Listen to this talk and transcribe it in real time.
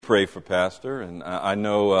Pray for Pastor, and I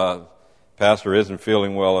know Pastor isn't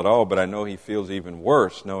feeling well at all, but I know he feels even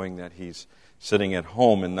worse knowing that he's sitting at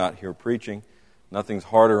home and not here preaching. Nothing's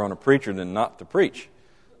harder on a preacher than not to preach.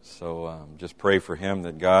 So just pray for him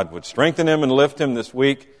that God would strengthen him and lift him this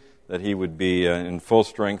week, that he would be in full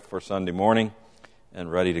strength for Sunday morning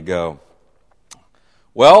and ready to go.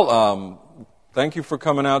 Well, thank you for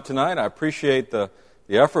coming out tonight. I appreciate the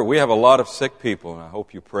effort. We have a lot of sick people, and I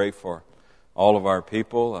hope you pray for all of our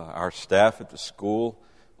people, our staff at the school.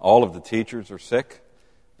 All of the teachers are sick,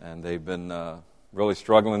 and they've been really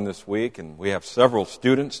struggling this week. And we have several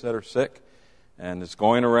students that are sick, and it's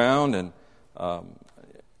going around. And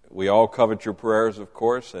we all covet your prayers, of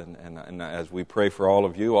course, and as we pray for all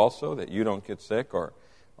of you also, that you don't get sick or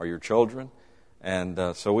your children.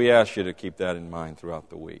 And so we ask you to keep that in mind throughout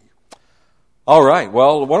the week. All right,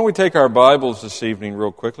 well, why don't we take our Bibles this evening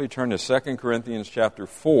real quickly. Turn to 2 Corinthians chapter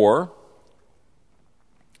 4.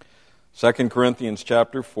 2 Corinthians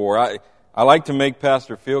chapter 4. I like to make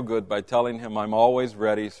Pastor feel good by telling him I'm always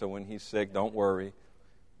ready, so when he's sick, don't worry.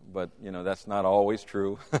 But, that's not always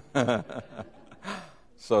true.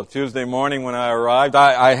 So Tuesday morning when I arrived,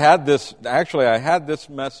 I had this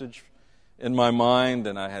message in my mind,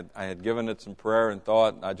 and I had given it some prayer and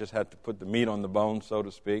thought. I just had to put the meat on the bone, so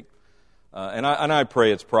to speak. And I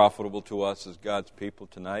pray it's profitable to us as God's people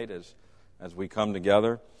tonight as we come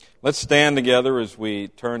together. Let's stand together as we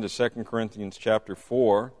turn to 2 Corinthians chapter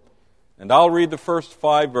 4. And I'll read the first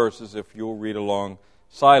 5 verses if you'll read along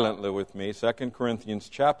silently with me. 2 Corinthians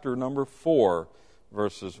chapter number 4,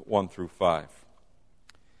 verses 1 through 5.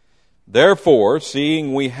 Therefore,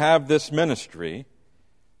 seeing we have this ministry,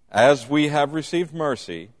 as we have received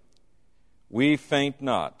mercy, we faint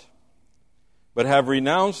not, but have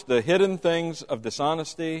renounced the hidden things of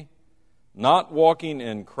dishonesty, not walking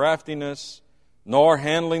in craftiness, nor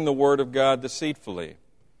handling the word of God deceitfully,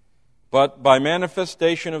 but by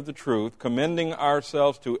manifestation of the truth, commending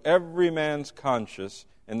ourselves to every man's conscience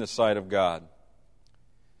in the sight of God.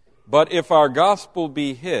 But if our gospel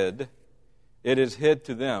be hid, it is hid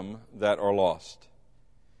to them that are lost,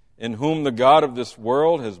 in whom the God of this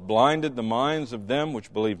world has blinded the minds of them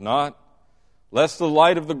which believe not, lest the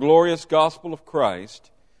light of the glorious gospel of Christ,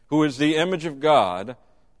 who is the image of God,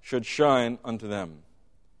 should shine unto them.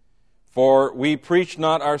 For we preach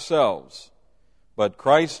not ourselves, but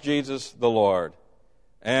Christ Jesus the Lord,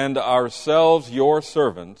 and ourselves your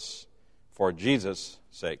servants for Jesus'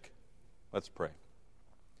 sake. Let's pray.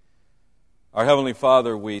 Our Heavenly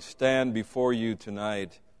Father, we stand before you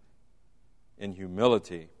tonight in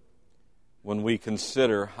humility when we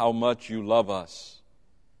consider how much you love us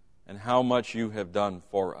and how much you have done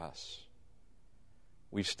for us.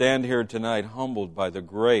 We stand here tonight humbled by the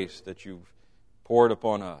grace that you've poured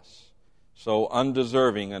upon us, so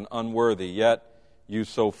undeserving and unworthy, yet you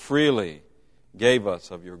so freely gave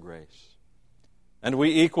us of your grace. And we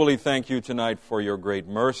equally thank you tonight for your great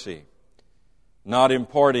mercy, not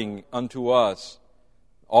imparting unto us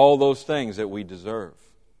all those things that we deserve.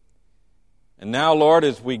 And now, Lord,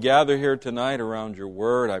 as we gather here tonight around your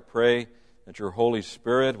word, I pray that your Holy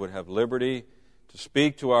Spirit would have liberty to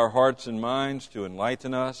speak to our hearts and minds, to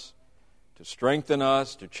enlighten us, to strengthen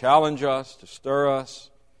us, to challenge us, to stir us,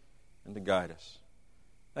 and to guide us.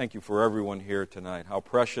 Thank you for everyone here tonight. How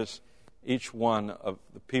precious each one of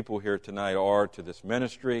the people here tonight are to this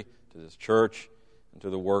ministry, to this church, and to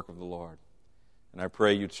the work of the Lord. And I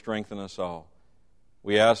pray you'd strengthen us all.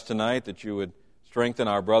 We ask tonight that you would strengthen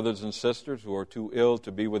our brothers and sisters who are too ill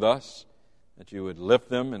to be with us, that you would lift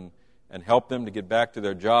them and help them to get back to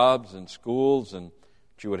their jobs and schools, and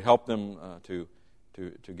that you would help them to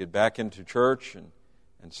get back into church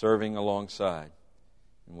and serving alongside.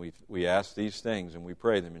 And we ask these things and we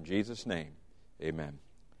pray them in Jesus' name. Amen.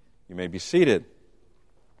 You may be seated.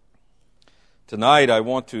 Tonight I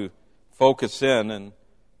want to focus in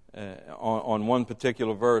on one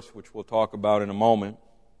particular verse, which we'll talk about in a moment.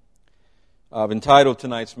 I've entitled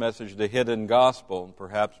tonight's message, The Hidden Gospel, and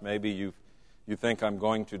perhaps maybe you think I'm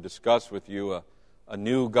going to discuss with you a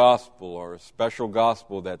new gospel or a special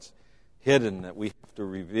gospel that's hidden that we have to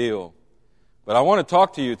reveal. But I want to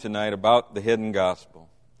talk to you tonight about the hidden gospel.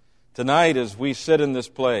 Tonight, as we sit in this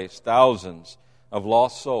place, thousands of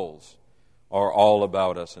lost souls are all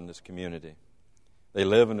about us in this community. They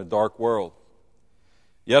live in a dark world.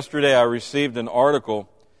 Yesterday, I received an article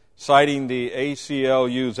citing the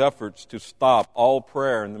ACLU's efforts to stop all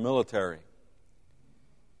prayer in the military.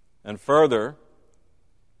 And further,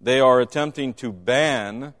 they are attempting to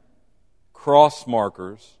ban cross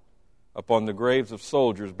markers upon the graves of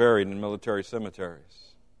soldiers buried in military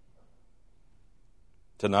cemeteries.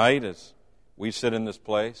 Tonight, as we sit in this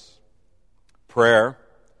place, prayer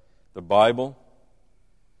the Bible,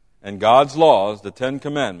 and God's laws, the Ten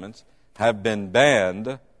Commandments, have been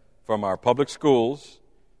banned from our public schools,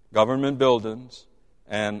 government buildings,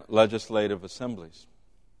 and legislative assemblies.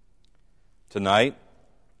 Tonight,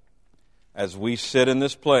 as we sit in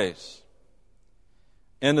this place,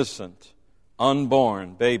 innocent,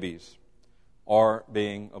 unborn babies are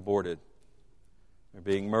being aborted. They're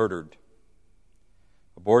being murdered.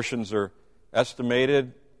 Abortions are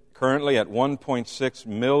estimated currently at 1.6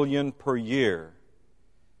 million per year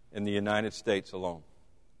in the United States alone.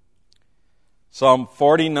 Some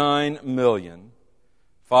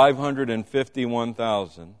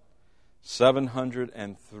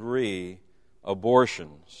 49,551,703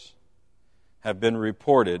 abortions have been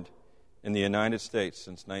reported in the United States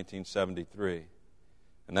since 1973.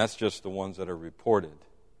 And that's just the ones that are reported.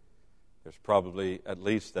 There's probably at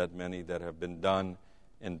least that many that have been done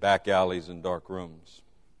in back alleys and dark rooms.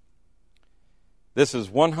 This is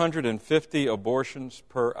 150 abortions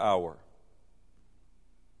per hour,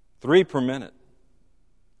 3 per minute,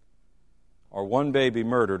 or one baby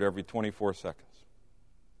murdered every 24 seconds.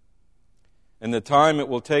 In the time it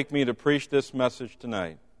will take me to preach this message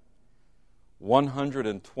tonight,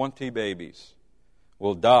 120 babies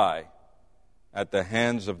will die at the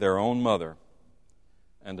hands of their own mother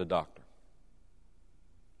and a doctor.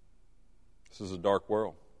 This is a dark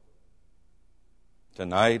world.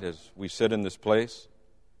 Tonight, as we sit in this place,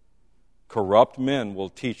 corrupt men will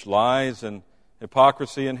teach lies and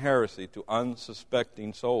hypocrisy and heresy to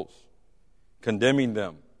unsuspecting souls, condemning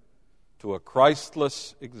them to a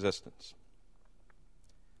Christless existence.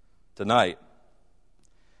 Tonight,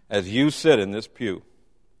 as you sit in this pew,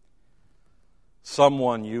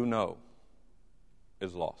 someone you know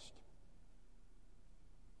is lost.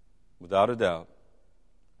 Without a doubt,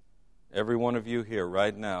 every one of you here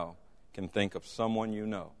right now can think of someone you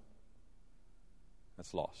know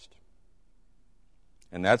that's lost.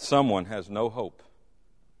 And that someone has no hope.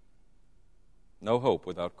 No hope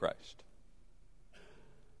without Christ.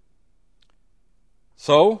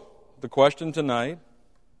 So, the question tonight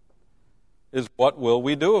is, what will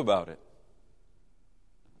we do about it?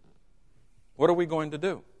 What are we going to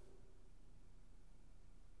do?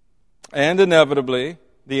 And inevitably,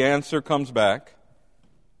 the answer comes back,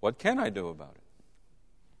 what can I do about it?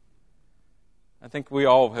 I think we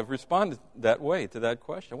all have responded that way to that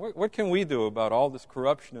question. What can we do about all this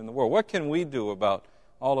corruption in the world? What can we do about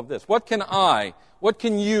all of this? What can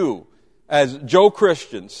you, as Joe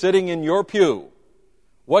Christian, sitting in your pew,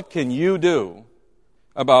 what can you do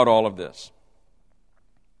about all of this?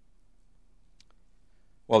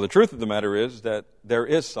 Well, the truth of the matter is that there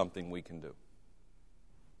is something we can do.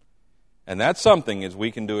 And that something is we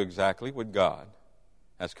can do exactly what God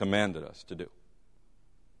has commanded us to do.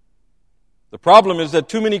 The problem is that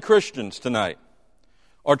too many Christians tonight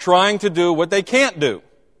are trying to do what they can't do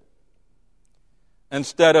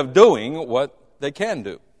instead of doing what they can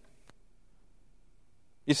do.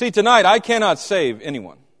 You see, tonight I cannot save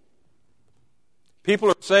anyone. People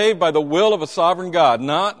are saved by the will of a sovereign God,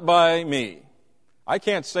 not by me. I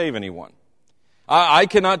can't save anyone. I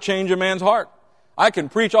cannot change a man's heart. I can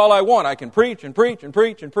preach all I want. I can preach and preach and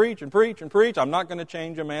preach and preach and preach and preach. I'm not going to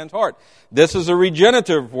change a man's heart. This is a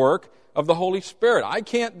regenerative work of the Holy Spirit. I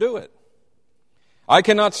can't do it. I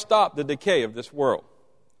cannot stop the decay of this world.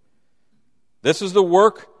 This is the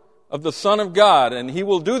work of the Son of God, and He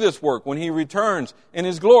will do this work when He returns in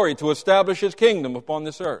His glory to establish His kingdom upon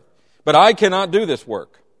this earth. But I cannot do this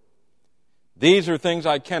work. These are things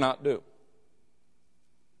I cannot do.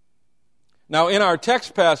 Now, in our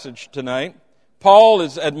text passage tonight, Paul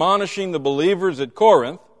is admonishing the believers at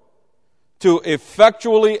Corinth to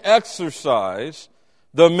effectually exercise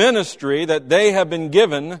the ministry that they have been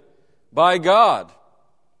given by God.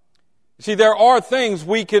 See, there are things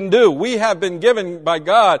we can do. We have been given by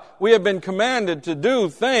God. We have been commanded to do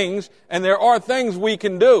things, and there are things we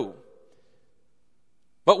can do.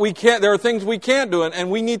 But there are things we can't do,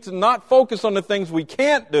 and we need to not focus on the things we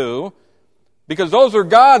can't do, because those are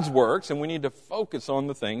God's works, and we need to focus on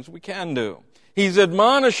the things we can do. He's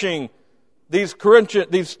admonishing these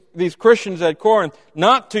Christians at Corinth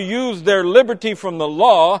not to use their liberty from the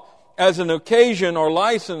law as an occasion or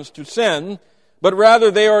license to sin, but rather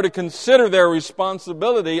they are to consider their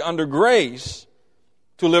responsibility under grace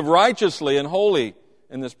to live righteously and holy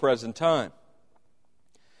in this present time.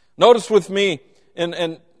 Notice with me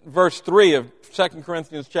in verse 3 of 2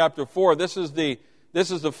 Corinthians chapter 4, this is the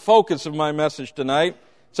focus of my message tonight.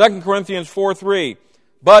 2 Corinthians 4:3.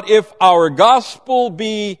 But if our gospel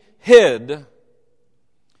be hid,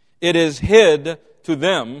 it is hid to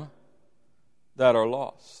them that are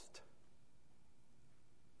lost.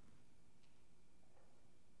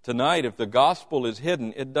 Tonight, if the gospel is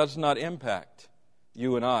hidden, it does not impact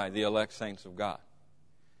you and I, the elect saints of God.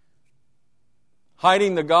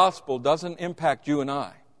 Hiding the gospel doesn't impact you and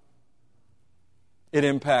I. It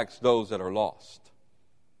impacts those that are lost,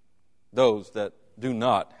 those that do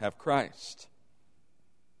not have Christ.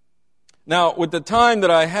 Now, with the time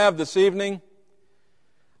that I have this evening,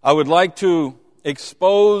 I would like to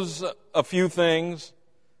expose a few things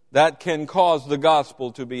that can cause the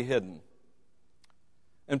gospel to be hidden.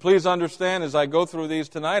 And please understand, as I go through these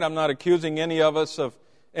tonight, I'm not accusing any of us of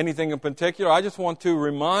anything in particular. I just want to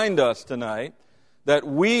remind us tonight that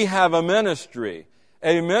we have a ministry.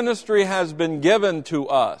 A ministry has been given to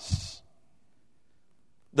us.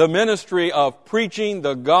 The ministry of preaching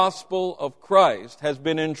the gospel of Christ has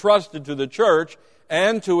been entrusted to the church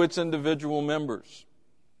and to its individual members.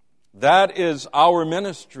 That is our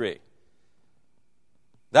ministry.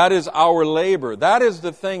 That is our labor. That is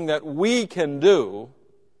the thing that we can do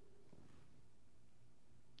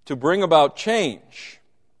to bring about change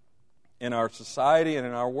in our society and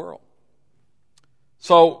in our world.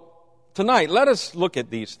 So, tonight, let us look at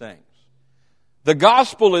these things. The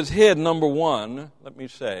gospel is hid, number one, let me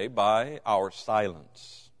say, by our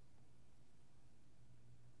silence.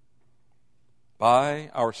 By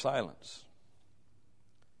our silence.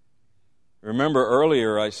 Remember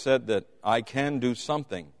earlier I said that I can do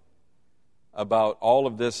something about all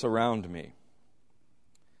of this around me.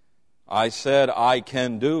 I said I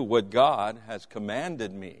can do what God has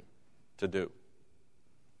commanded me to do.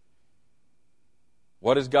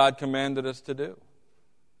 What has God commanded us to do?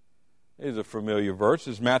 These are familiar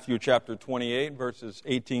verses. Matthew chapter 28, verses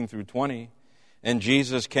 18 through 20. And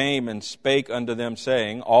Jesus came and spake unto them,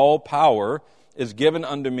 saying, All power is given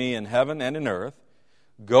unto me in heaven and in earth.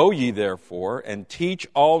 Go ye therefore and teach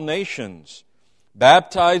all nations,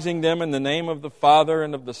 baptizing them in the name of the Father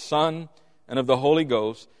and of the Son and of the Holy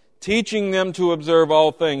Ghost, teaching them to observe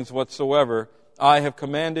all things whatsoever I have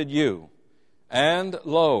commanded you. And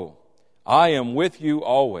lo, I am with you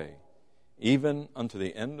always, even unto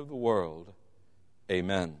the end of the world.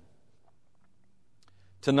 Amen.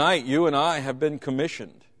 Tonight, you and I have been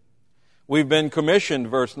commissioned. We've been commissioned,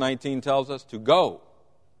 verse 19 tells us, to go.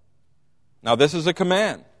 Now, this is a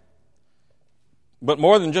command. But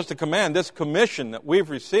more than just a command, this commission that we've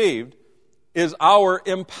received is our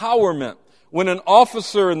empowerment. When an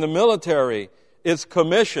officer in the military is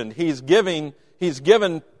commissioned, he's given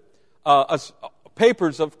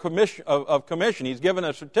papers of commission. He's given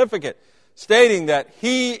a certificate stating that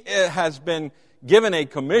he has been given a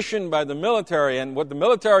commission by the military. And what the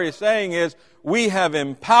military is saying is, we have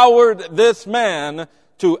empowered this man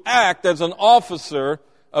to act as an officer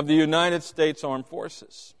of the United States Armed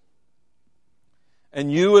Forces.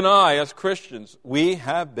 And you and I, as Christians, we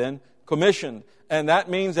have been commissioned. And that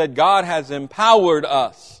means that God has empowered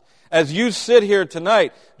us. As you sit here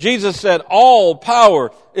tonight, Jesus said, all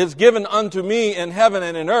power is given unto me in heaven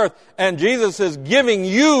and in earth. And Jesus is giving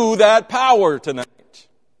you that power tonight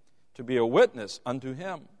to be a witness unto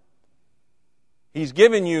Him. He's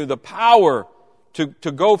given you the power to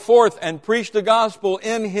go forth and preach the gospel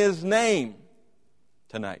in His name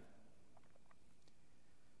tonight.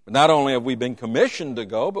 But not only have we been commissioned to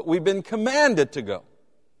go, but we've been commanded to go.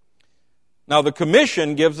 Now, the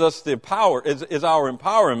commission gives us the power, is our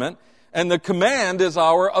empowerment, and the command is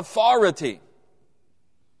our authority.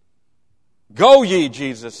 Go ye,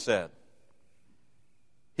 Jesus said.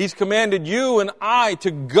 He's commanded you and I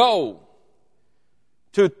to go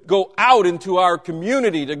out into our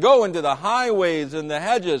community, to go into the highways and the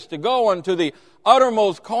hedges, to go into the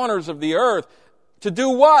uttermost corners of the earth. To do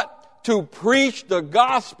what? To preach the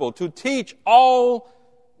gospel, to teach all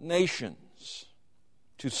nations.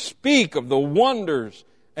 To speak of the wonders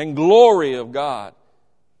and glory of God,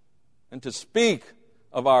 and to speak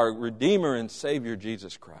of our Redeemer and Savior,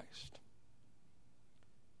 Jesus Christ.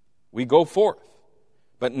 We go forth,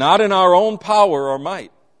 but not in our own power or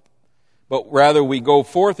might, but rather we go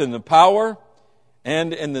forth in the power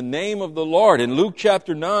and in the name of the Lord. In Luke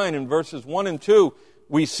chapter 9, in verses 1 and 2,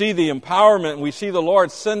 we see the empowerment, and we see the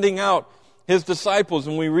Lord sending out His disciples,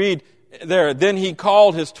 and we read there, then He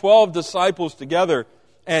called His 12 disciples together,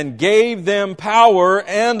 and gave them power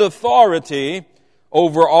and authority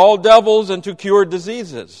over all devils and to cure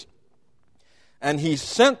diseases. And He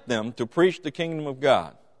sent them to preach the kingdom of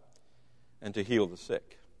God and to heal the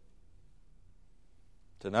sick.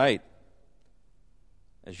 Tonight,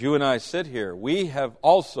 as you and I sit here, we have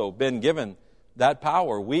also been given that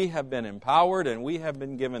power. We have been empowered, and we have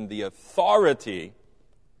been given the authority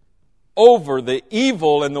over the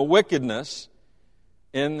evil and the wickedness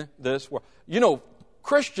in this world. You know,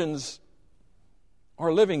 Christians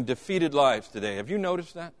are living defeated lives today. Have you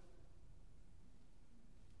noticed that?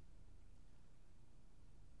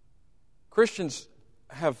 Christians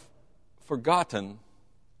have forgotten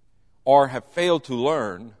or have failed to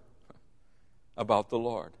learn about the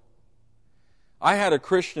Lord. I had a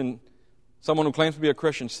Christian, someone who claims to be a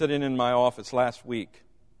Christian, sitting in my office last week.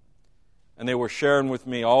 And they were sharing with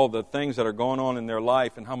me all the things that are going on in their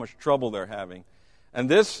life and how much trouble they're having. And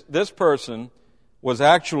this person was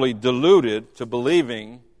actually deluded to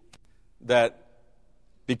believing that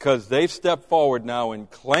because they've stepped forward now and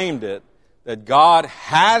claimed it, that God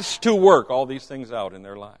has to work all these things out in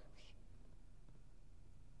their lives.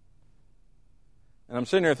 And I'm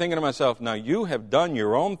sitting there thinking to myself, now you have done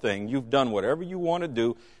your own thing. You've done whatever you want to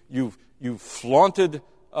do. You've flaunted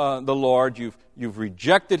the Lord. You've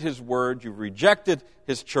rejected His Word. You've rejected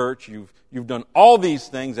His church. You've done all these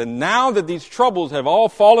things. And now that these troubles have all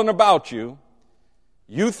fallen about you,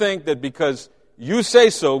 you think that because you say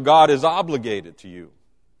so, God is obligated to you.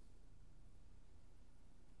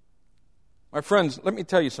 My friends, let me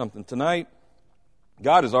tell you something. Tonight,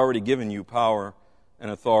 God has already given you power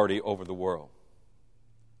and authority over the world.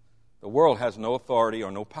 The world has no authority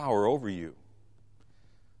or no power over you.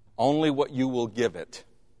 Only what you will give it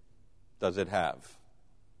does it have.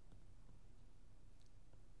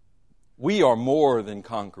 We are more than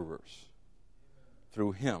conquerors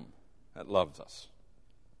through Him that loves us.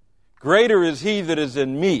 Greater is He that is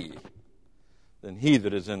in me than he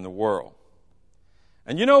that is in the world.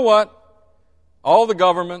 And you know what? All the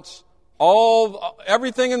governments,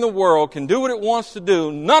 everything in the world can do what it wants to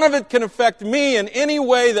do. None of it can affect me in any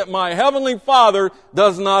way that my Heavenly Father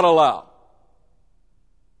does not allow.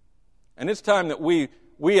 And it's time that we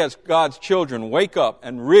as God's children wake up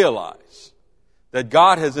and realize that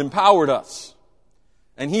God has empowered us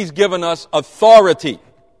and He's given us authority.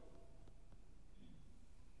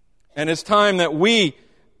 And it's time that we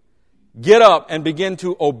get up and begin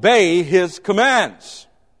to obey His commands.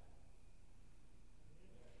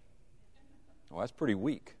 Well, that's pretty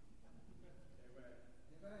weak.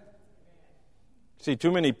 See,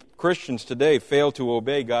 too many Christians today fail to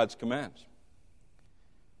obey God's commands.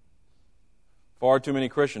 Far too many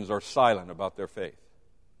Christians are silent about their faith.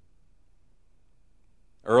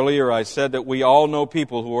 Earlier I said that we all know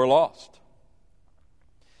people who are lost.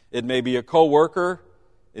 It may be a coworker,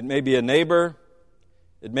 it may be a neighbor,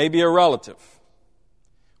 it may be a relative.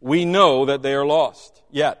 We know that they are lost,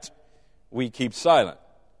 yet we keep silent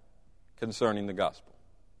concerning the gospel.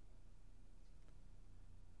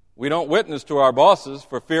 We don't witness to our bosses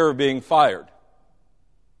for fear of being fired.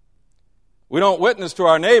 We don't witness to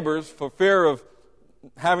our neighbors for fear of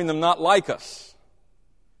having them not like us.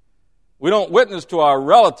 We don't witness to our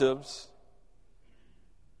relatives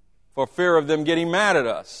for fear of them getting mad at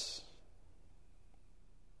us.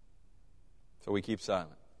 So we keep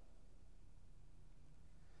silent.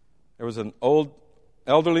 There was an old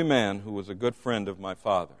elderly man who was a good friend of my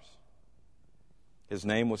father's. His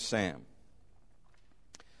name was Sam.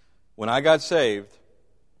 When I got saved,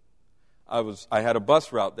 I had a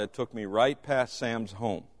bus route that took me right past Sam's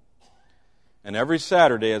home. And every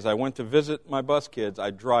Saturday as I went to visit my bus kids,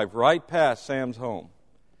 I'd drive right past Sam's home.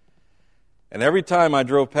 And every time I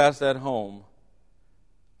drove past that home,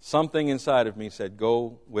 something inside of me said,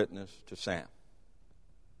 go witness to Sam.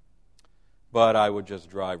 But I would just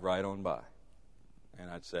drive right on by.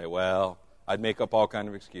 And I'd say, well, I'd make up all kinds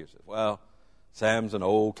of excuses. Well, Sam's an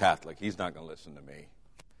old Catholic. He's not going to listen to me.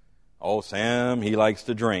 Oh, Sam, he likes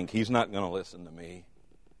to drink. He's not going to listen to me.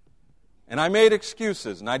 And I made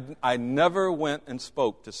excuses, and I never went and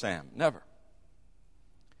spoke to Sam. Never.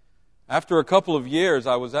 After a couple of years,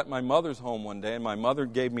 I was at my mother's home one day, and my mother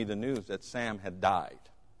gave me the news that Sam had died.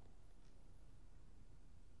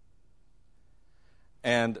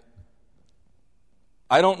 And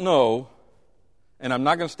I don't know, and I'm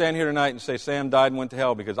not going to stand here tonight and say Sam died and went to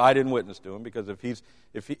hell because I didn't witness to him, because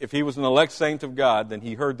if he was an elect saint of God, then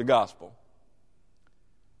he heard the gospel.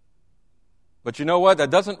 But you know what?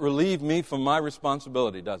 That doesn't relieve me from my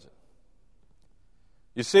responsibility, does it?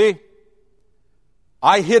 You see,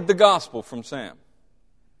 I hid the gospel from Sam.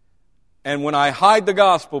 And when I hide the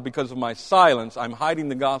gospel because of my silence, I'm hiding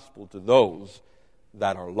the gospel to those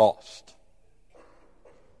that are lost.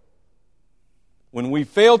 When we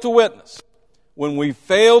fail to witness, when we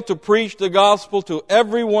fail to preach the gospel to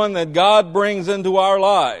everyone that God brings into our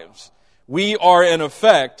lives, we are in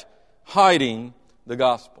effect hiding the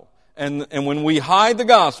gospel. And when we hide the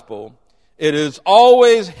gospel, it is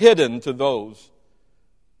always hidden to those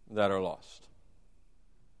that are lost.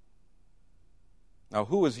 Now,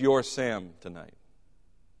 who is your Sam tonight?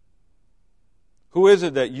 Who is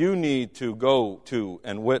it that you need to go to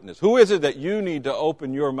and witness? Who is it that you need to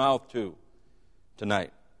open your mouth to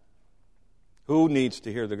tonight? Who needs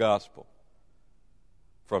to hear the gospel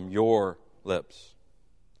from your lips?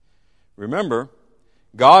 Remember,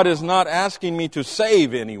 God is not asking me to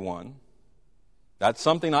save anyone. That's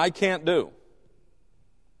something I can't do.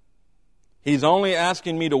 He's only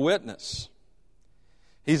asking me to witness.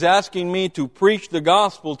 He's asking me to preach the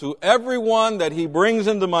gospel to everyone that He brings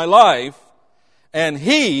into my life, and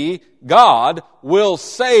He, God, will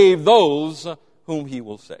save those whom He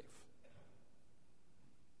will save.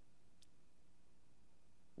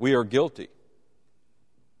 We are guilty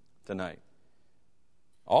tonight.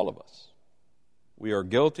 All of us. We are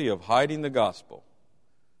guilty of hiding the gospel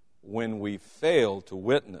when we fail to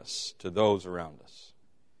witness to those around us.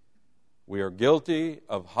 We are guilty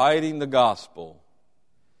of hiding the gospel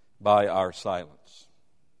by our silence.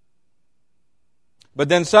 But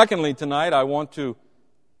then secondly, tonight I want to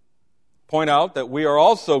point out that we are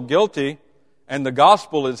also guilty, and the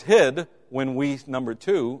gospel is hid when we, number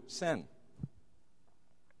two, sin.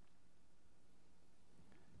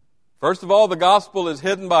 First of all, the gospel is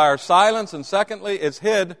hidden by our silence, and secondly, it's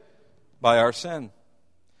hid by our sin.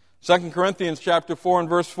 2 Corinthians chapter 4 and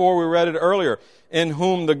verse 4, we read it earlier. In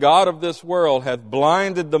whom the God of this world hath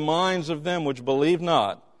blinded the minds of them which believe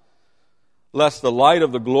not, lest the light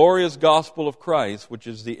of the glorious gospel of Christ, which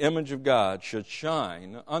is the image of God, should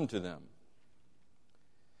shine unto them.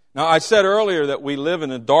 Now, I said earlier that we live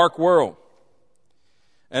in a dark world,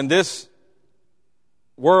 and this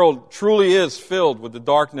world truly is filled with the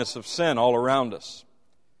darkness of sin all around us.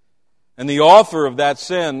 And the author of that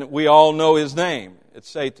sin, we all know his name. It's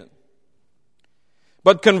Satan.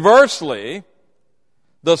 But conversely,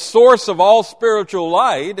 the source of all spiritual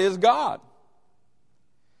light is God.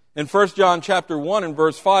 In 1 John chapter 1 and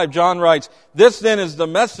verse 5, John writes, This then is the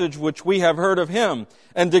message which we have heard of Him,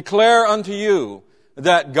 and declare unto you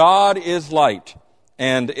that God is light,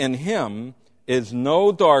 and in Him is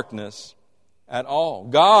no darkness at all.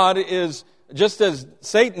 God is, just as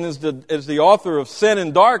Satan is the author of sin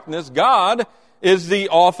and darkness, God is the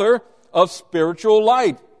author of spiritual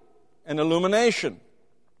light and illumination.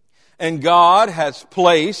 And God has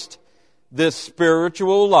placed this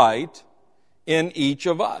spiritual light in each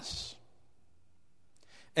of us.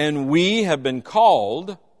 And we have been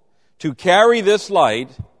called to carry this light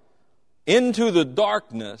into the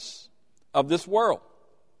darkness of this world.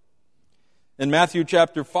 In Matthew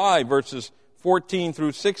chapter 5, verses 14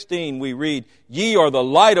 through 16, we read, Ye are the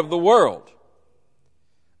light of the world.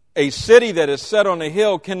 A city that is set on a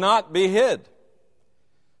hill cannot be hid.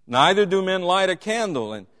 Neither do men light a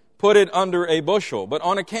candle and put it under a bushel, but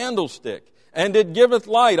on a candlestick, and it giveth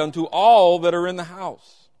light unto all that are in the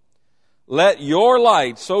house. Let your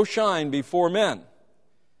light so shine before men,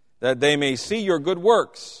 that they may see your good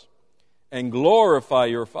works, and glorify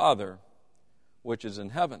your Father which is in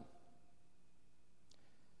heaven.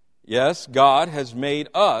 Yes, God has made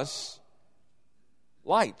us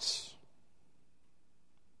lights.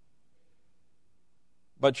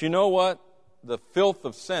 But you know what? The filth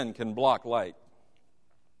of sin can block light.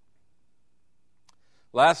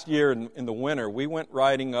 Last year in the winter, we went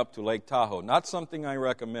riding up to Lake Tahoe. Not something I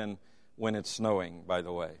recommend when it's snowing, by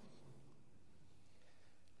the way.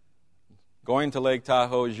 Going to Lake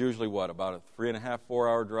Tahoe is usually what, about a 3.5,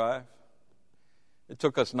 4-hour drive? It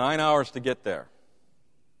took us 9 hours to get there.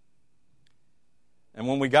 And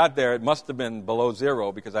when we got there, it must have been below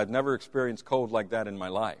zero because I'd never experienced cold like that in my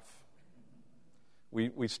life.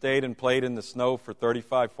 We stayed and played in the snow for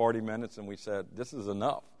 35, 40 minutes, and we said, this is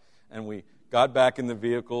enough. And we got back in the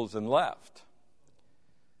vehicles and left.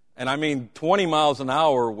 And I mean, 20 miles an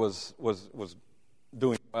hour was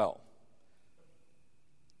doing well.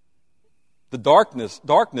 The darkness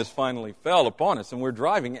finally fell upon us, and we're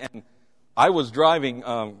driving, and I was driving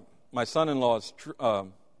my son-in-law's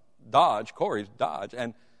Dodge, Corey's Dodge,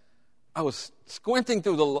 and I was squinting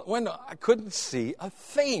through the window. I couldn't see a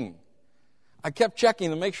thing. I kept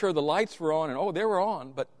checking to make sure the lights were on, and they were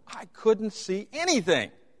on, but I couldn't see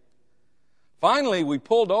anything. Finally, we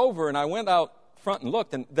pulled over, and I went out front and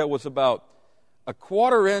looked, and there was about a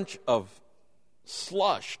 1/4 inch of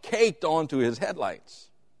slush caked onto his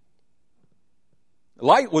headlights. The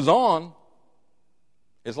light was on.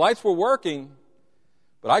 His lights were working,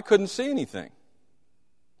 but I couldn't see anything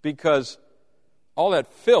because all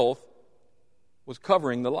that filth was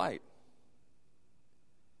covering the light.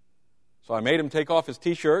 So I made him take off his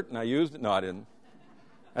T-shirt, and I used it. No, I didn't.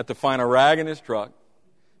 I had to find a rag in his truck.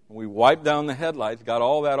 And we wiped down the headlights, got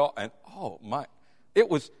all that off, and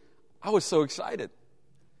I was so excited.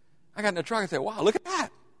 I got in the truck and said, wow, look at that.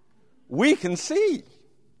 We can see.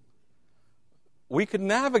 we could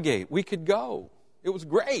navigate. We could go. It was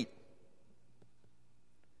great.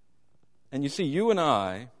 And you see, you and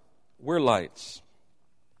I, we're lights.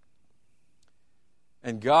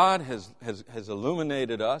 And God has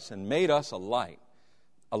illuminated us and made us a light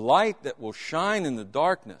that will shine in the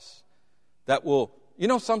darkness, that will, you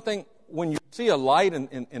know something, when you see a light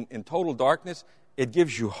in total darkness, it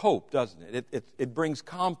gives you hope, doesn't it? It brings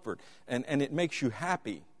comfort, and it makes you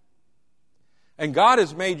happy. And God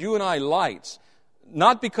has made you and I lights,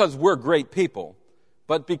 not because we're great people,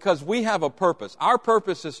 but because we have a purpose. Our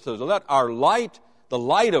purpose is to let our light, the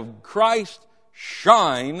light of Christ,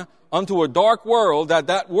 shine unto a dark world,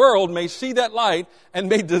 that world may see that light and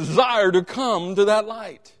may desire to come to that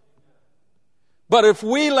light. But if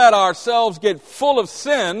we let ourselves get full of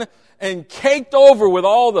sin and caked over with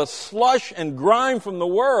all the slush and grime from the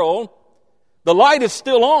world, the light is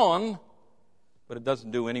still on, but it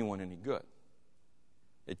doesn't do anyone any good.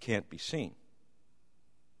 It can't be seen.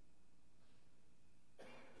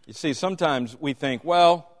 You see, sometimes we think,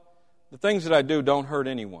 well, the things that I do don't hurt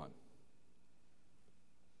anyone.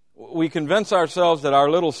 We convince ourselves that our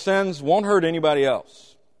little sins won't hurt anybody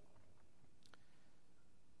else.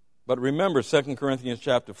 But remember 2 Corinthians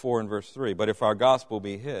chapter 4 and verse 3, but if our gospel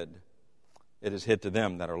be hid, it is hid to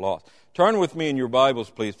them that are lost. Turn with me in your Bibles,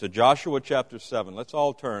 please, to Joshua chapter 7. Let's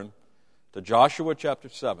all turn to Joshua chapter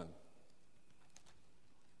 7.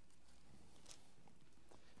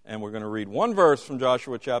 And we're going to read one verse from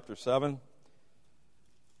Joshua chapter 7.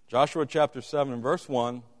 Joshua chapter 7 and verse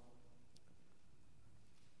 1.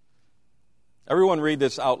 Everyone read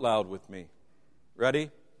this out loud with me. Ready?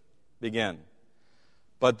 Begin.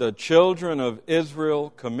 But the children of Israel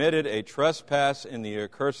committed a trespass in the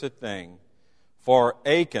accursed thing. For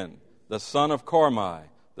Achan, the son of Carmi,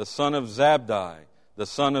 the son of Zabdi, the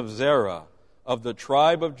son of Zerah, of the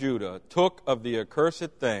tribe of Judah, took of the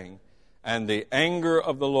accursed thing, and the anger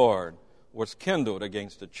of the Lord was kindled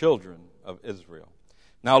against the children of Israel.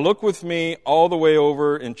 Now look with me all the way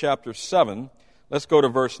over in chapter 7. Let's go to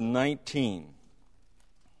verse 19.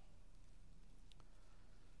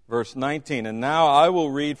 Verse 19. And now I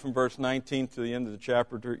will read from verse 19 to the end of the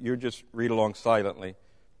chapter. You just read along silently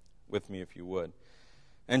with me if you would.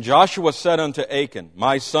 And Joshua said unto Achan,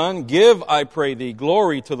 My son, give, I pray thee,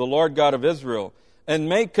 glory to the Lord God of Israel, and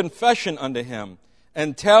make confession unto him,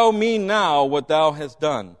 and tell me now what thou hast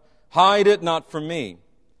done. Hide it not from me.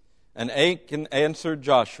 And Achan answered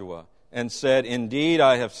Joshua, and said, Indeed,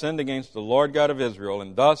 I have sinned against the Lord God of Israel,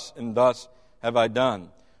 and thus have I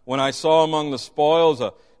done. When I saw among the spoils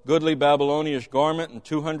a goodly Babylonish garment, and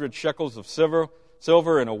 200 shekels of silver,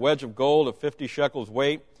 and a wedge of gold of 50 shekels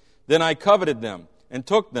weight, then I coveted them, and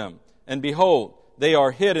took them, and behold, they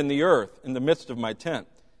are hid in the earth in the midst of my tent,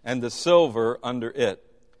 and the silver under it.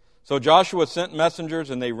 So Joshua sent messengers,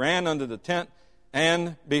 and they ran unto the tent,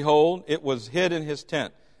 and behold, it was hid in his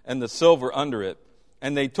tent, and the silver under it.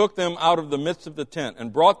 And they took them out of the midst of the tent,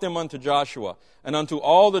 and brought them unto Joshua, and unto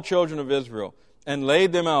all the children of Israel, and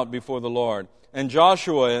laid them out before the Lord. And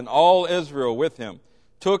Joshua and all Israel with him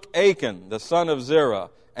took Achan, the son of Zerah,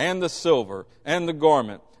 and the silver, and the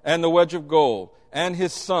garment, and the wedge of gold, and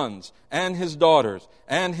his sons, and his daughters,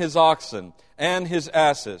 and his oxen, and his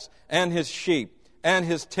asses, and his sheep, and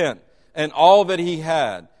his tent, and all that he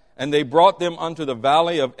had. And they brought them unto the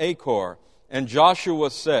valley of Achor. And Joshua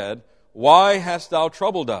said, Why hast thou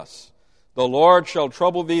troubled us? The Lord shall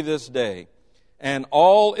trouble thee this day. And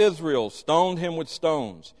all Israel stoned him with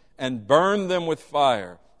stones, and burned them with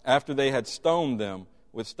fire, after they had stoned them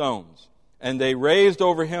with stones. And they raised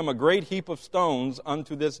over him a great heap of stones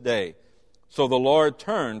unto this day. So the Lord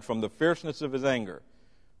turned from the fierceness of his anger.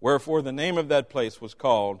 Wherefore the name of that place was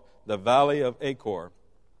called the Valley of Achor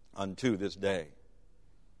unto this day.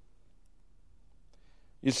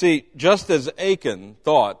 You see, just as Achan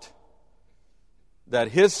thought that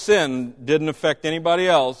his sin didn't affect anybody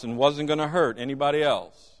else and wasn't going to hurt anybody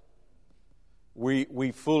else,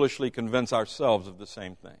 we foolishly convince ourselves of the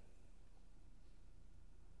same thing.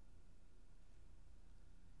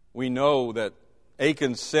 We know that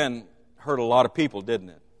Achan's sin hurt a lot of people, didn't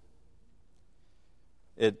it?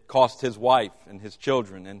 It cost his wife and his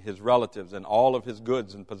children and his relatives and all of his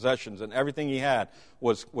goods and possessions, and everything he had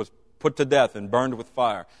was put to death and burned with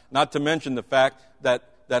fire. Not to mention the fact that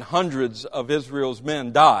hundreds of Israel's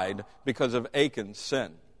men died because of Achan's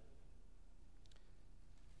sin.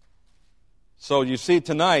 So you see,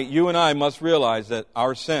 tonight, you and I must realize that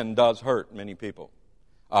our sin does hurt many people.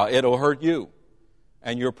 It'll hurt you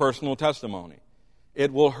and your personal testimony.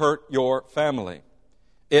 It will hurt your family.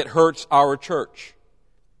 It hurts our church,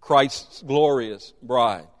 Christ's glorious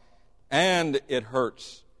bride. And it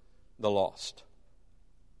hurts the lost.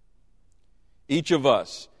 each of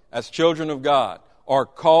us, as children of God, are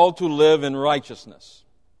called to live in righteousness.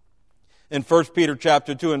 In 1 Peter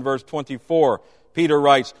chapter 2 and verse 24, Peter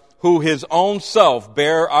writes, who his own self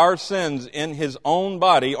bare our sins in his own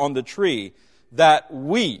body on the tree, that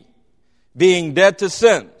we, being dead to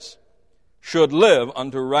sins, should live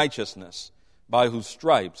unto righteousness, by whose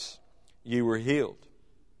stripes ye were healed.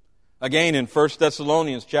 Again, in 1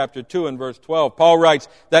 Thessalonians chapter 2 and verse 12, Paul writes,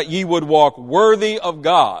 that ye would walk worthy of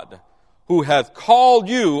God, who hath called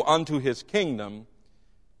you unto his kingdom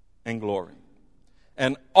and glory.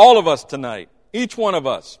 And all of us tonight, each one of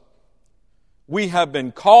us, we have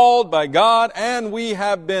been called by God and we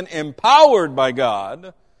have been empowered by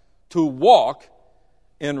God to walk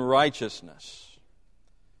in righteousness.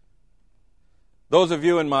 Those of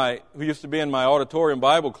you who used to be in my auditorium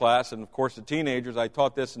Bible class, and of course the teenagers, I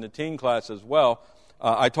taught this in the teen class as well.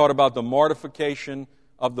 I taught about the mortification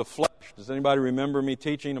of the flesh. Does anybody remember me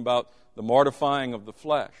teaching about the mortifying of the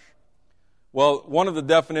flesh? Well, one of the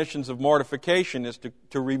definitions of mortification is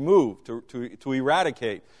to remove, to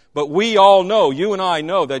eradicate. But we all know, you and I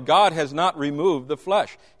know, that God has not removed the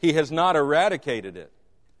flesh. He has not eradicated it.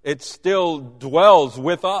 It still dwells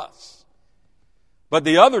with us. But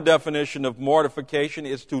the other definition of mortification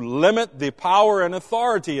is to limit the power and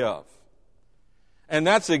authority of. And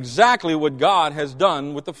that's exactly what God has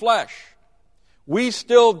done with the flesh. We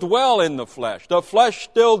still dwell in the flesh. The flesh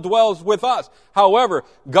still dwells with us. However,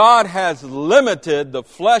 God has limited the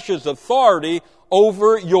flesh's authority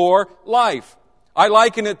over your life. I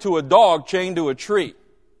liken it to a dog chained to a tree.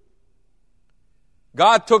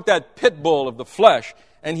 God took that pit bull of the flesh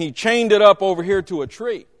and He chained it up over here to a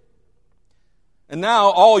tree. And now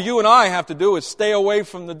all you and I have to do is stay away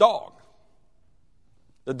from the dog.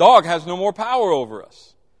 The dog has no more power over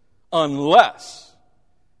us unless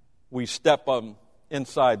we step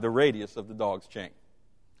inside the radius of the dog's chain.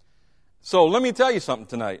 So let me tell you something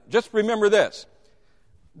tonight. Just remember this.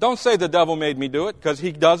 Don't say the devil made me do it, because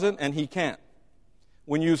he doesn't and he can't.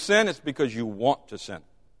 When you sin, it's because you want to sin.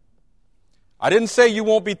 I didn't say you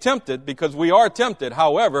won't be tempted, because we are tempted.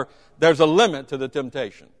 However, there's a limit to the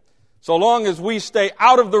temptation. So long as we stay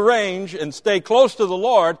out of the range and stay close to the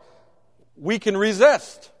Lord, we can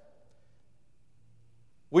resist.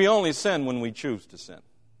 We only sin when we choose to sin.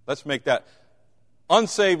 Let's make that.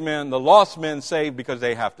 Unsaved men, the lost men, saved because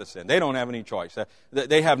they have to sin. They don't have any choice.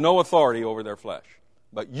 They have no authority over their flesh.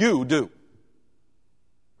 But you do.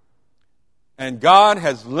 And God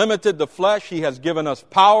has limited the flesh. He has given us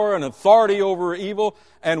power and authority over evil,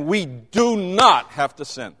 and we do not have to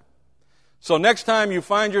sin. So next time you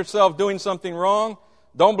find yourself doing something wrong,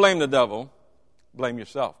 don't blame the devil. Blame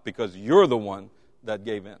yourself, because you're the one that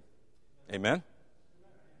gave in. Amen?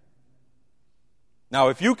 Now,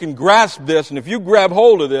 if you can grasp this and if you grab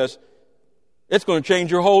hold of this, it's going to change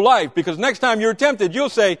your whole life, because next time you're tempted, you'll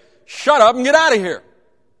say, shut up and get out of here.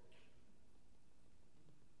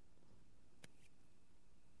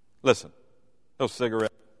 Listen, no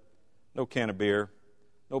cigarette, no can of beer,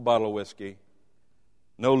 no bottle of whiskey,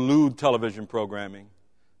 no lewd television programming,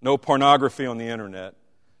 no pornography on the internet.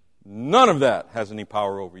 None of that has any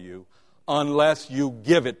power over you unless you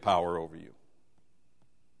give it power over you.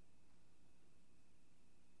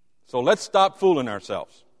 So let's stop fooling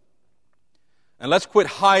ourselves. And let's quit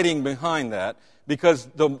hiding behind that, because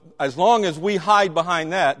as long as we hide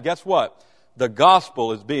behind that, guess what? The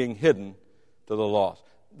gospel is being hidden to the lost.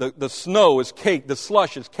 The snow is caked, the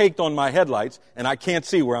slush is caked on my headlights, and I can't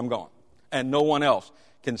see where I'm going. And no one else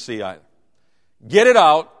can see either. Get it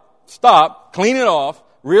out, stop, clean it off,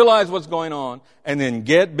 realize what's going on, and then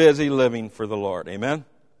get busy living for the Lord. Amen?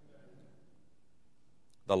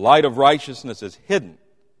 The light of righteousness is hidden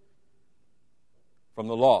from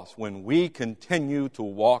the lost when we continue to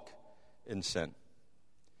walk in sin.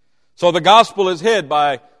 So the gospel is hid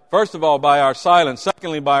by, first of all, by our silence,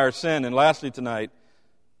 secondly, by our sin, and lastly tonight,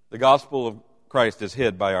 the gospel of Christ is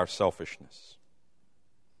hid by our selfishness.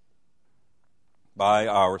 By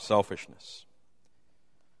our selfishness.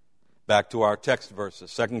 Back to our text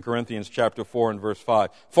verses, 2 Corinthians chapter 4 and verse 5.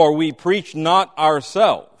 For we preach not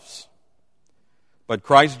ourselves, but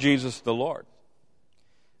Christ Jesus the Lord,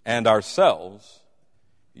 and ourselves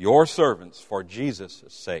your servants for Jesus'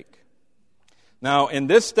 sake. Now, in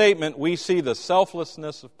this statement, we see the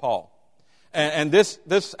selflessness of Paul. And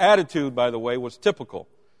this attitude, by the way, was typical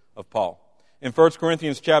of Paul. In 1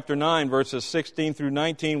 Corinthians chapter 9, verses 16 through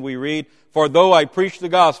 19, we read, For though I preach the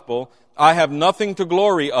gospel, I have nothing to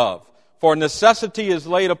glory of, for necessity is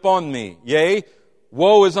laid upon me. Yea,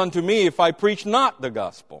 woe is unto me if I preach not the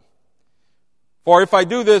gospel. For if I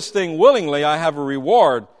do this thing willingly, I have a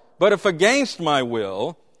reward. But if against my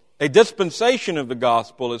will, A dispensation of the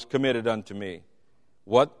gospel is committed unto me.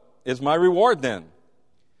 What is my reward then?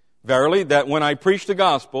 Verily, that when I preach the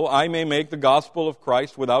gospel, I may make the gospel of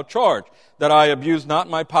Christ without charge, that I abuse not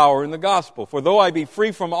my power in the gospel. For though I be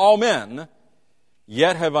free from all men,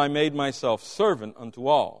 yet have I made myself servant unto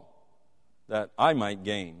all, that I might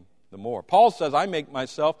gain the more. Paul says, I'm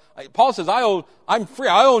free.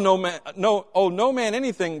 I owe no man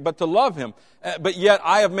anything but to love him. But yet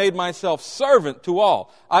I have made myself servant to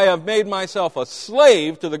all. I have made myself a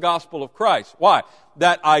slave to the gospel of Christ. Why?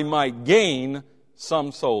 That I might gain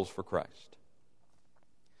some souls for Christ.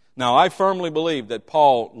 Now, I firmly believe that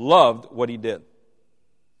Paul loved what he did.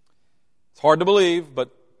 It's hard to believe, but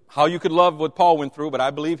how you could love what Paul went through, but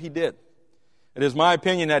I believe he did. It is my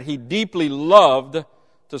opinion that he deeply loved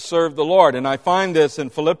to serve the Lord. And I find this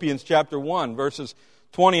in Philippians chapter 1, verses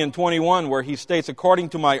 20 and 21, where he states, according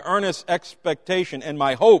to my earnest expectation and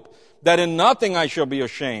my hope, that in nothing I shall be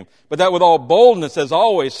ashamed, but that with all boldness, as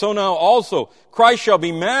always, so now also Christ shall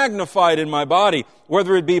be magnified in my body,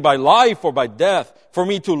 whether it be by life or by death. For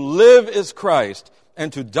me to live is Christ,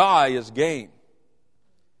 and to die is gain.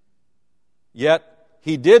 Yet,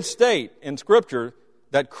 he did state in Scripture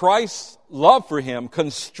that Christ's love for him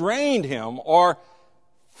constrained him or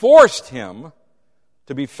forced him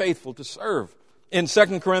to be faithful to serve. In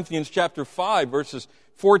 2 Corinthians chapter 5, verses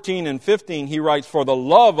 14 and 15, he writes, for the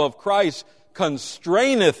love of Christ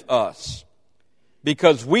constraineth us,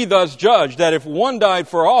 because we thus judge that if one died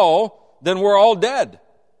for all, then we're all dead.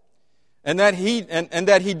 And that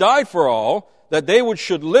he died for all, that they which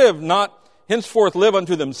should live not henceforth live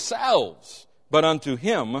unto themselves, but unto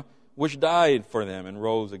him which died for them and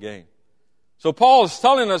rose again. So Paul is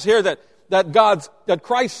telling us here that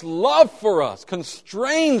Christ's love for us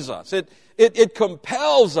constrains us. It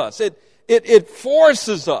compels us. It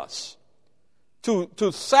forces us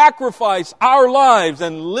to sacrifice our lives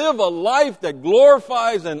and live a life that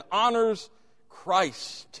glorifies and honors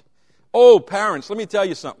Christ. Oh, parents, let me tell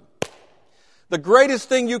you something. The greatest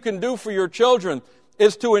thing you can do for your children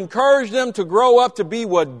is to encourage them to grow up to be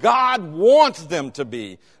what God wants them to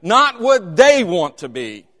be, not what they want to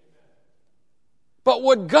be, but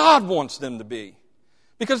what God wants them to be.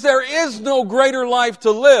 Because there is no greater life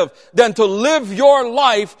to live than to live your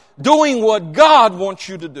life doing what God wants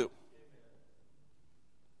you to do.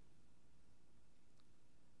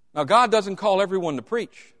 Now, God doesn't call everyone to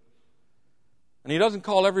preach, and He doesn't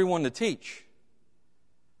call everyone to teach,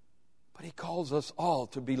 but He calls us all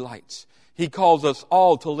to be lights. He calls us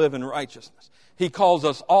all to live in righteousness. He calls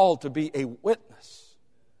us all to be a witness.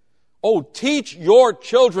 Oh, teach your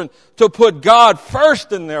children to put God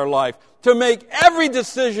first in their life, to make every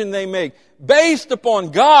decision they make based upon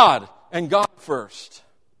God and God first.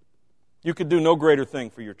 You could do no greater thing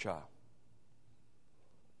for your child.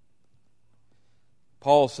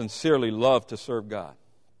 Paul sincerely loved to serve God.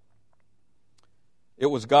 It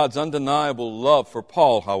was God's undeniable love for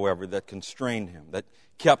Paul, however, that constrained him, that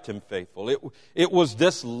kept him faithful. It was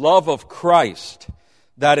this love of Christ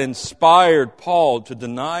that inspired Paul to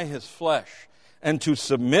deny his flesh and to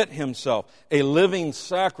submit himself, a living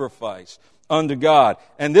sacrifice unto God.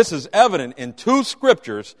 And this is evident in two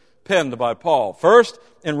scriptures penned by Paul. First,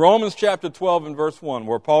 in Romans chapter 12 and verse 1,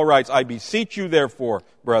 where Paul writes, I beseech you therefore,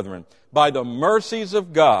 brethren, by the mercies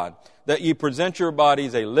of God, that ye present your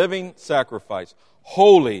bodies a living sacrifice,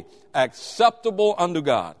 holy, acceptable unto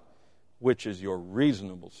God, which is your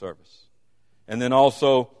reasonable service. And then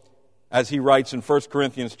also, as he writes in 1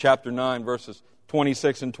 Corinthians chapter 9, verses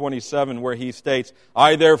 26 and 27, where he states,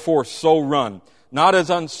 I therefore so run, not as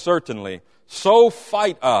uncertainly, so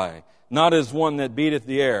fight I, not as one that beateth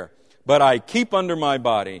the air, but I keep under my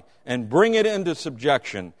body, and bring it into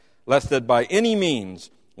subjection, lest that by any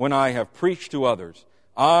means, when I have preached to others,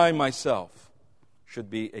 I myself should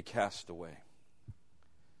be a castaway.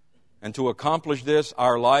 And to accomplish this,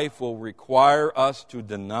 our life will require us to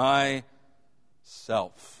deny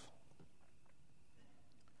self.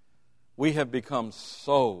 We have become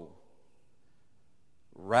so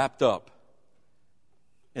wrapped up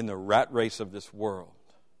in the rat race of this world.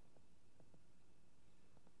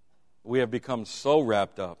 We have become so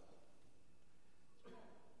wrapped up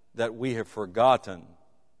that we have forgotten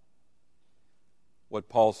what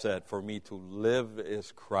Paul said, for me to live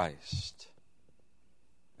is Christ,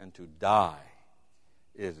 and to die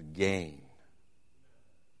is gain.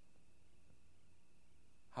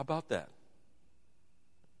 How about that?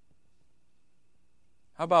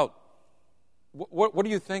 How about, what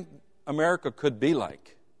do you think America could be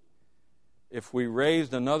like if we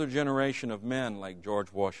raised another generation of men like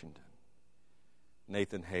George Washington,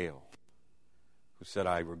 Nathan Hale, who said,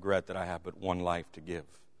 I regret that I have but one life to give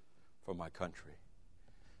for my country.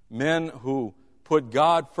 Men who put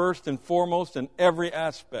God first and foremost in every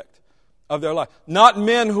aspect of their life. Not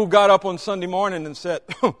men who got up on Sunday morning and said,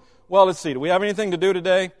 well, let's see, do we have anything to do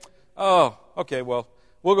today? Oh, okay, well,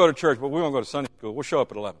 we'll go to church, but we won't go to Sunday school. We'll show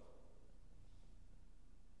up at 11.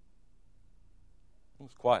 It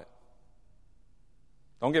was quiet.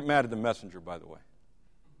 Don't get mad at the messenger, by the way.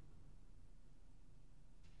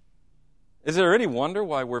 Is there any wonder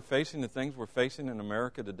why we're facing the things we're facing in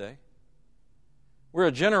America today? We're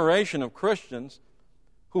a generation of Christians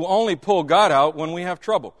who only pull God out when we have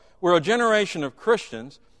trouble. We're a generation of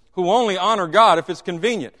Christians who only honor God if it's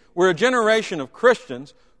convenient. We're a generation of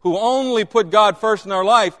Christians who only put God first in our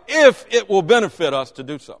life if it will benefit us to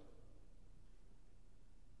do so.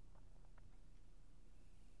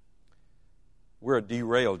 We're a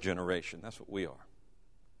derailed generation. That's what we are.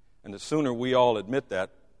 And the sooner we all admit that,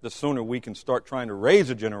 the sooner we can start trying to raise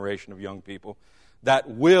a generation of young people that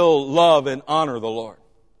will love and honor the Lord.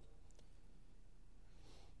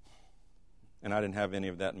 And I didn't have any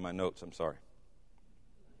of that in my notes, I'm sorry.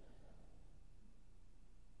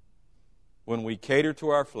 When we cater to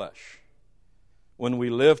our flesh, when we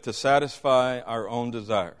live to satisfy our own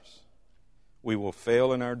desires, we will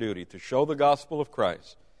fail in our duty to show the gospel of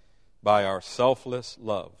Christ by our selfless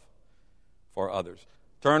love for others.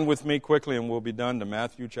 Turn with me quickly and we'll be done to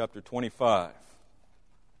Matthew chapter 25.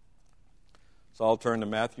 So I'll turn to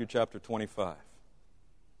Matthew chapter 25.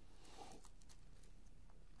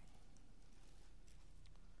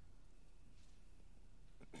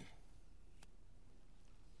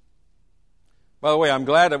 By the way, I'm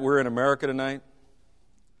glad that we're in America tonight,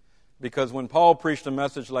 because when Paul preached a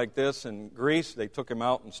message like this in Greece, they took him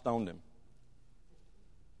out and stoned him.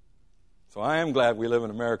 So I am glad we live in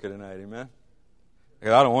America tonight, amen?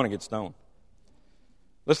 Because I don't want to get stoned.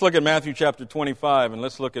 Let's look at Matthew chapter 25, and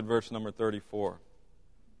let's look at verse number 34.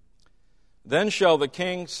 Then shall the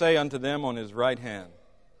king say unto them on his right hand,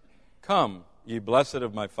 Come, ye blessed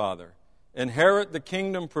of my Father, inherit the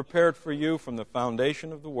kingdom prepared for you from the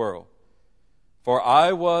foundation of the world. For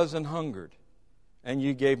I was an hungered, and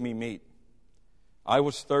ye gave me meat. I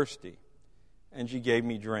was thirsty, and ye gave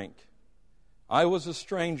me drink. I was a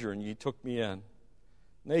stranger, and ye took me in.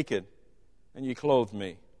 Naked, and ye clothed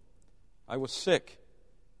me. I was sick,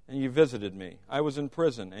 and ye visited me. I was in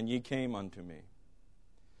prison, and ye came unto me.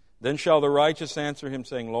 Then shall the righteous answer him,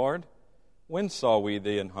 saying, Lord, when saw we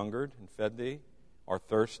thee an hungered, and fed thee, or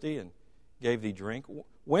thirsty, and gave thee drink?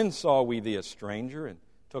 When saw we thee a stranger, and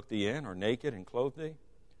took thee in, or naked, and clothed thee?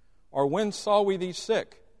 Or when saw we thee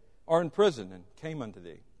sick, or in prison, and came unto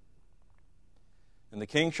thee? And the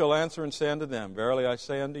king shall answer and say unto them, Verily I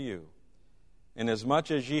say unto you,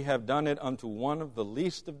 inasmuch as ye have done it unto one of the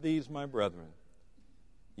least of these my brethren,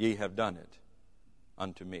 ye have done it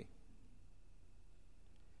unto me.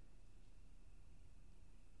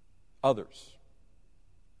 Others.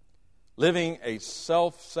 Living a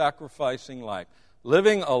self-sacrificing life.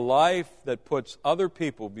 Living a life that puts other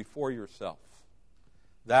people before yourself.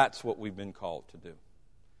 That's what we've been called to do.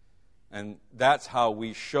 And that's how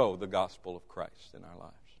we show the gospel of Christ in our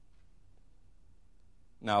lives.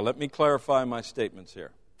 Now, let me clarify my statements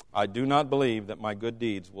here. I do not believe that my good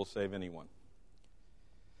deeds will save anyone.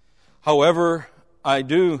 However, I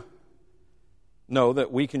do know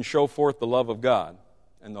that we can show forth the love of God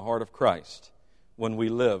and the heart of Christ when we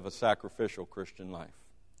live a sacrificial Christian life.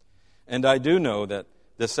 And I do know that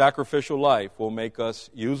the sacrificial life will make us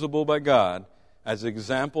usable by God as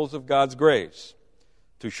examples of God's grace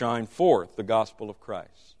to shine forth the gospel of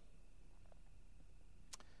Christ.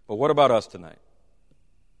 But what about us tonight?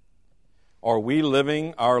 Are we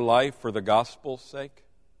living our life for the gospel's sake?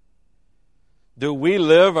 Do we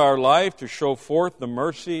live our life to show forth the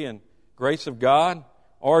mercy and grace of God?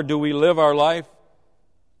 Or do we live our life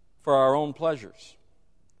for our own pleasures?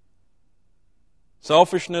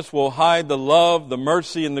 Selfishness will hide the love, the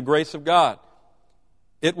mercy, and the grace of God.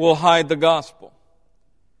 It will hide the gospel.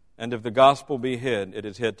 And if the gospel be hid, it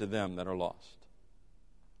is hid to them that are lost.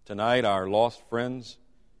 Tonight, our lost friends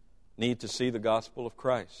need to see the gospel of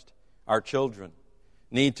Christ. Our children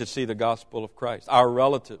need to see the gospel of Christ. Our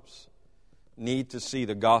relatives need to see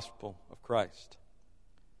the gospel of Christ.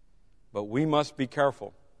 But we must be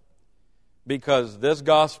careful, because this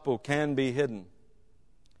gospel can be hidden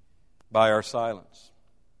by our silence,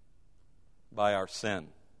 by our sin,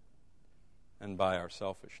 and by our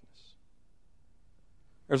selfishness.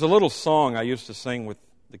 There's a little song I used to sing with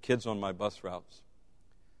the kids on my bus routes.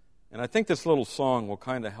 And I think this little song will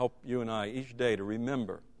kind of help you and I each day to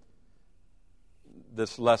remember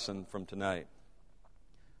this lesson from tonight.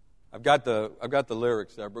 I've got the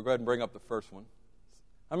lyrics there, but go ahead and bring up the first one.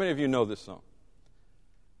 How many of you know this song?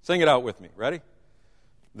 Sing it out with me. Ready?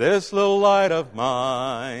 This little light of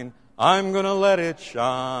mine, I'm going to let it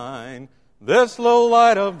shine. This little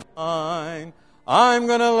light of mine, I'm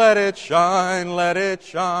going to let it shine, let it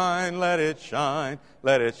shine, let it shine,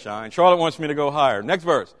 let it shine. Charlotte wants me to go higher. Next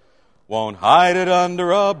verse. Won't hide it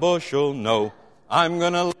under a bushel, no. I'm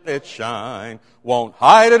going to let it shine. Won't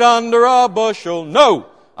hide it under a bushel, no.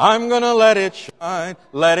 I'm going to let it shine,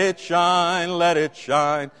 let it shine, let it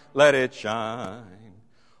shine, let it shine.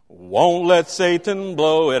 Won't let Satan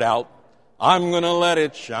blow it out. I'm going to let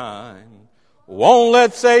it shine. Won't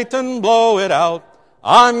let Satan blow it out.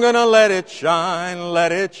 I'm going to let it shine,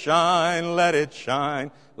 let it shine, let it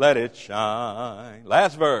shine, let it shine.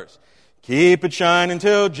 Last verse. Keep it shining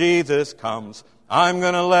till Jesus comes. I'm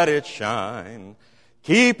going to let it shine.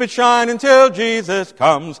 Keep it shining till Jesus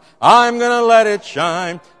comes. I'm going to let it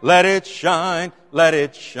shine, let it shine, let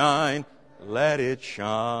it shine, let it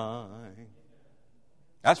shine.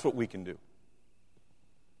 That's what we can do.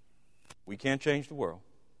 We can't change the world.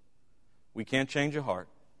 We can't change a heart.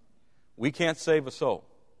 We can't save a soul.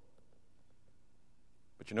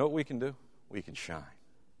 But you know what we can do? We can shine.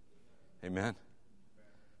 Amen.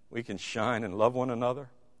 We can shine and love one another.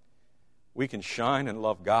 We can shine and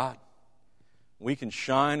love God. We can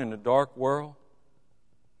shine in a dark world.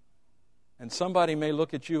 And somebody may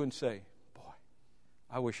look at you and say, boy,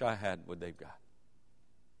 I wish I had what they've got.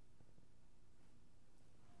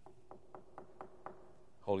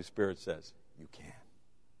 Holy Spirit says, you can.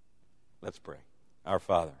 Let's pray. Our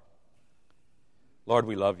Father, Lord,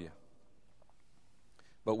 we love you,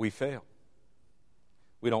 but we fail.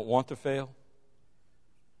 We don't want to fail,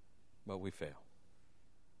 but we fail.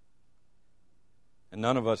 And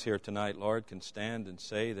none of us here tonight, Lord, can stand and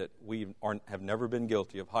say that we have never been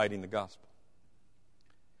guilty of hiding the gospel.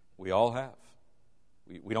 We all have.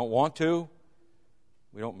 We don't want to.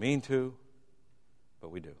 We don't mean to, but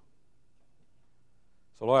we do.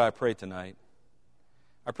 So, Lord, I pray tonight,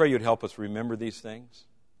 I pray you'd help us remember these things.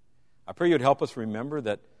 I pray you'd help us remember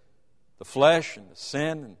that the flesh and the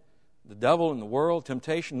sin and the devil and the world,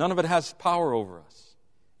 temptation, none of it has power over us.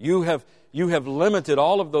 You have limited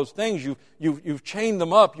all of those things. You've chained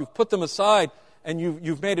them up. You've put them aside. And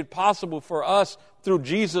you've made it possible for us through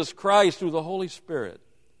Jesus Christ, through the Holy Spirit,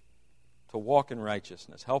 to walk in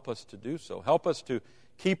righteousness. Help us to do so. Help us to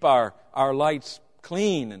keep our lights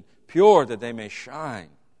clean and pure that they may shine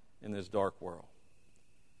in this dark world.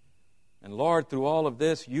 And Lord, through all of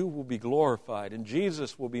this, you will be glorified and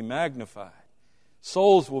Jesus will be magnified.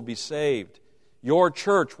 Souls will be saved. Your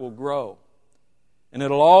church will grow. And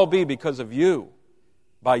it'll all be because of you,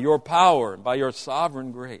 by your power and by your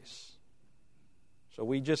sovereign grace. So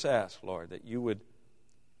we just ask, Lord, that you would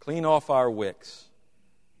clean off our wicks,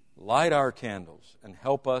 light our candles, and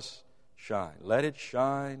help us shine. Let it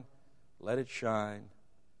shine, let it shine,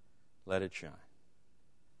 let it shine.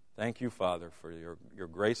 Thank you, Father, for your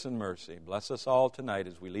grace and mercy. Bless us all tonight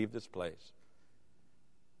as we leave this place.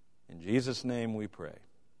 In Jesus' name we pray.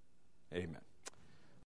 Amen.